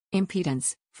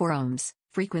Impedance, 4 ohms.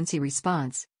 Frequency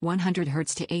response, 100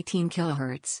 Hz to 18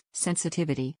 kHz.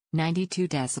 Sensitivity, 92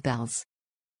 decibels.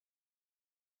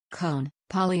 Cone,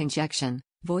 poly-injection,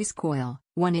 voice coil,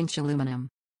 1-inch aluminum.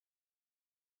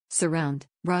 Surround,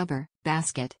 rubber,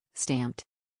 basket, stamped.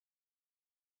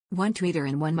 1 tweeter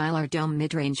and 1 Mylar dome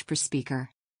midrange per speaker.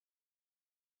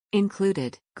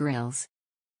 Included, grills.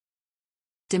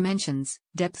 Dimensions,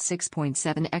 depth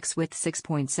 6.7x, width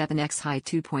 6.7x, height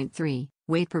 2.3,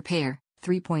 weight per pair,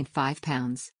 3.5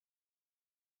 pounds.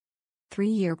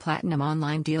 3-year platinum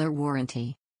online dealer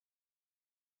warranty.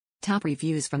 Top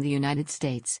reviews from the United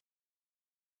States.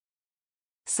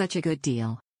 Such a good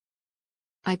deal.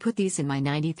 I put these in my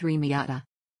 '93 Miata.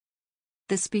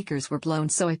 The speakers were blown,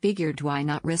 so I figured why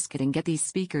not risk it and get these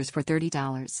speakers for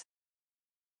 $30.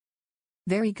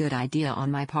 Very good idea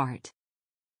on my part.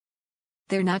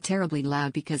 They're not terribly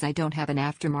loud because I don't have an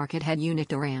aftermarket head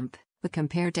unit or amp, but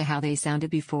compared to how they sounded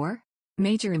before,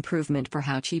 major improvement for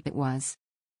how cheap it was.